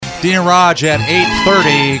Dean and Raj at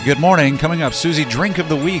 8:30. Good morning. Coming up, Susie, drink of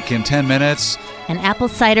the week in 10 minutes. An apple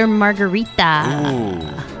cider margarita. Ooh.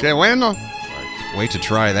 Que bueno. Wait to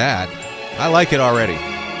try that. I like it already.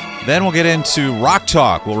 Then we'll get into Rock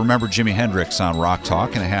Talk. We'll remember Jimi Hendrix on Rock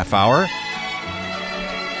Talk in a half hour.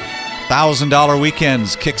 $1,000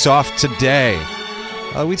 Weekends kicks off today.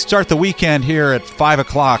 We'd start the weekend here at 5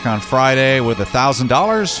 o'clock on Friday with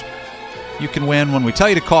 $1,000. You can win when we tell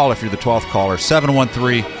you to call if you're the 12th caller,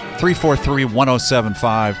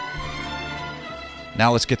 713-343-1075.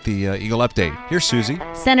 Now let's get the Eagle update. Here's Susie.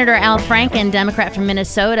 Senator Al Franken, Democrat from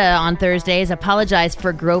Minnesota, on Thursdays apologized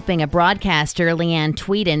for groping a broadcaster, Leanne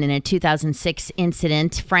Tweeden, in a 2006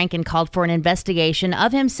 incident. Franken called for an investigation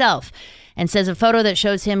of himself and says a photo that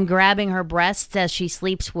shows him grabbing her breasts as she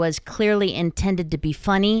sleeps was clearly intended to be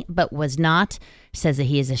funny, but was not. Says that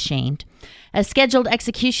he is ashamed. A scheduled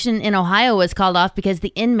execution in Ohio was called off because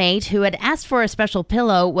the inmate who had asked for a special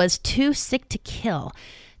pillow was too sick to kill.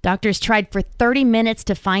 Doctors tried for 30 minutes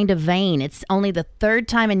to find a vein. It's only the third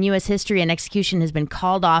time in U.S. history an execution has been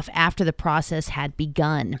called off after the process had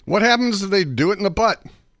begun. What happens if they do it in the butt?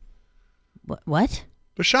 What?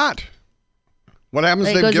 The shot. What happens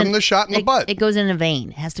if they give them the shot in the butt? It goes in a vein.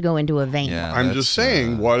 It has to go into a vein. Yeah, I'm just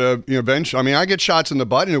saying, eventually, I mean, I get shots in the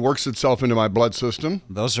butt and it works itself into my blood system.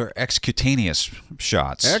 Those are excutaneous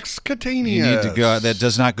shots. Excutaneous. You need to go. That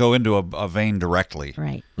does not go into a vein directly.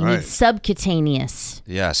 Right. You need subcutaneous.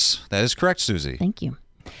 Yes, that is correct, Susie. Thank you.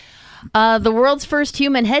 The world's first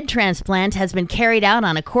human head transplant has been carried out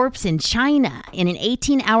on a corpse in China in an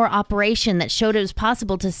 18-hour operation that showed it was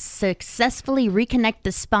possible to successfully reconnect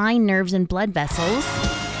the spine, nerves, and blood vessels.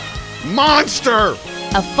 Monster!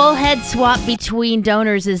 A full head swap between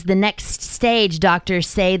donors is the next stage, doctors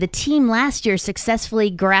say. The team last year successfully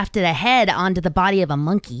grafted a head onto the body of a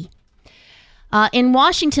monkey. In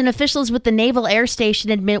Washington, officials with the Naval Air Station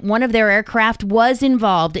admit one of their aircraft was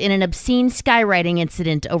involved in an obscene skywriting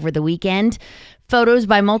incident over the weekend. Photos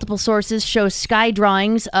by multiple sources show sky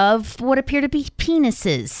drawings of what appear to be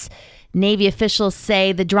penises. Navy officials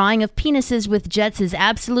say the drawing of penises with jets is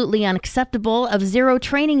absolutely unacceptable, of zero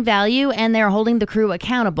training value, and they're holding the crew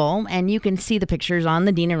accountable. And you can see the pictures on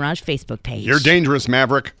the Dean and Raj Facebook page. You're dangerous,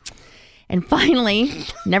 Maverick. And finally,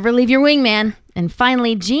 never leave your wingman. And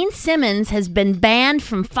finally, Gene Simmons has been banned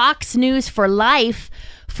from Fox News for life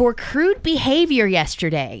for crude behavior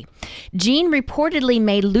yesterday. Gene reportedly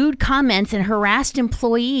made lewd comments and harassed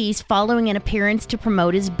employees following an appearance to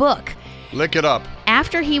promote his book. Lick it up.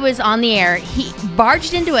 After he was on the air, he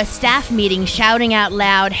barged into a staff meeting shouting out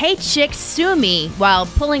loud, "Hey chicks, sue me," while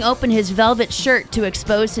pulling open his velvet shirt to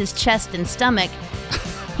expose his chest and stomach.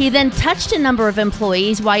 He then touched a number of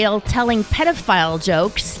employees while telling pedophile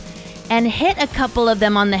jokes and hit a couple of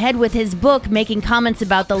them on the head with his book, making comments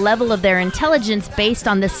about the level of their intelligence based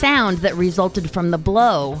on the sound that resulted from the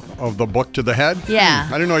blow. Of the book to the head? Yeah.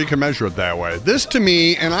 I didn't know you could measure it that way. This to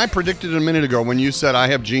me, and I predicted a minute ago when you said I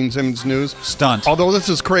have Gene Simmons news. Stunt. Although this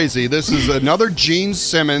is crazy, this is another Gene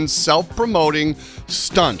Simmons self-promoting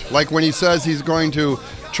stunt. Like when he says he's going to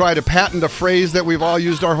try to patent a phrase that we've all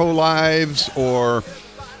used our whole lives, or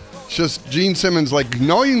just Gene Simmons like,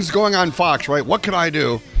 knowing's going on Fox, right? What could I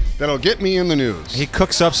do that'll get me in the news? He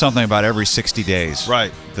cooks up something about every 60 days.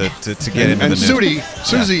 Right. To get into the news.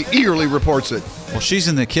 Susie eagerly reports it. Well, she's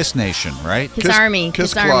in the Kiss Nation, right? Kiss Army.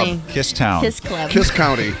 Kiss Kiss Club. Army. Kiss Town. Kiss Club. Kiss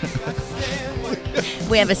County.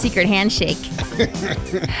 We have a secret handshake. Be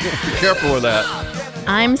careful with that.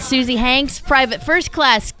 I'm Susie Hanks, Private First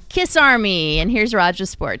Class, Kiss Army, and here's Roger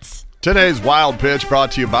Sports. Today's Wild Pitch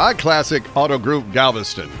brought to you by Classic Auto Group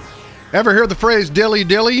Galveston. Ever hear the phrase dilly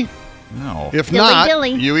dilly? No. If Dilly not, dilly.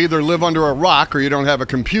 you either live under a rock or you don't have a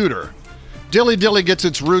computer. Dilly dilly gets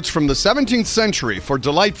its roots from the 17th century for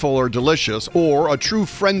delightful or delicious, or a true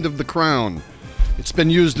friend of the crown. It's been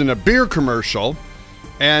used in a beer commercial,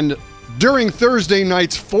 and during Thursday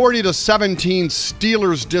night's 40-17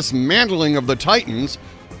 Steelers dismantling of the Titans,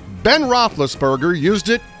 Ben Roethlisberger used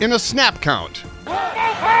it in a snap count.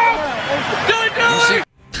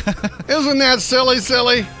 Isn't that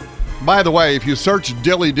silly? By the way, if you search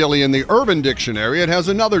dilly dilly in the Urban Dictionary, it has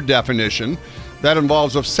another definition that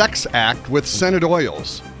involves a sex act with scented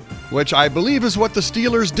oils, which I believe is what the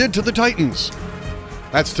Steelers did to the Titans.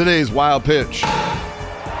 That's today's Wild Pitch.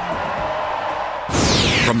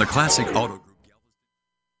 From the Classic Auto Group.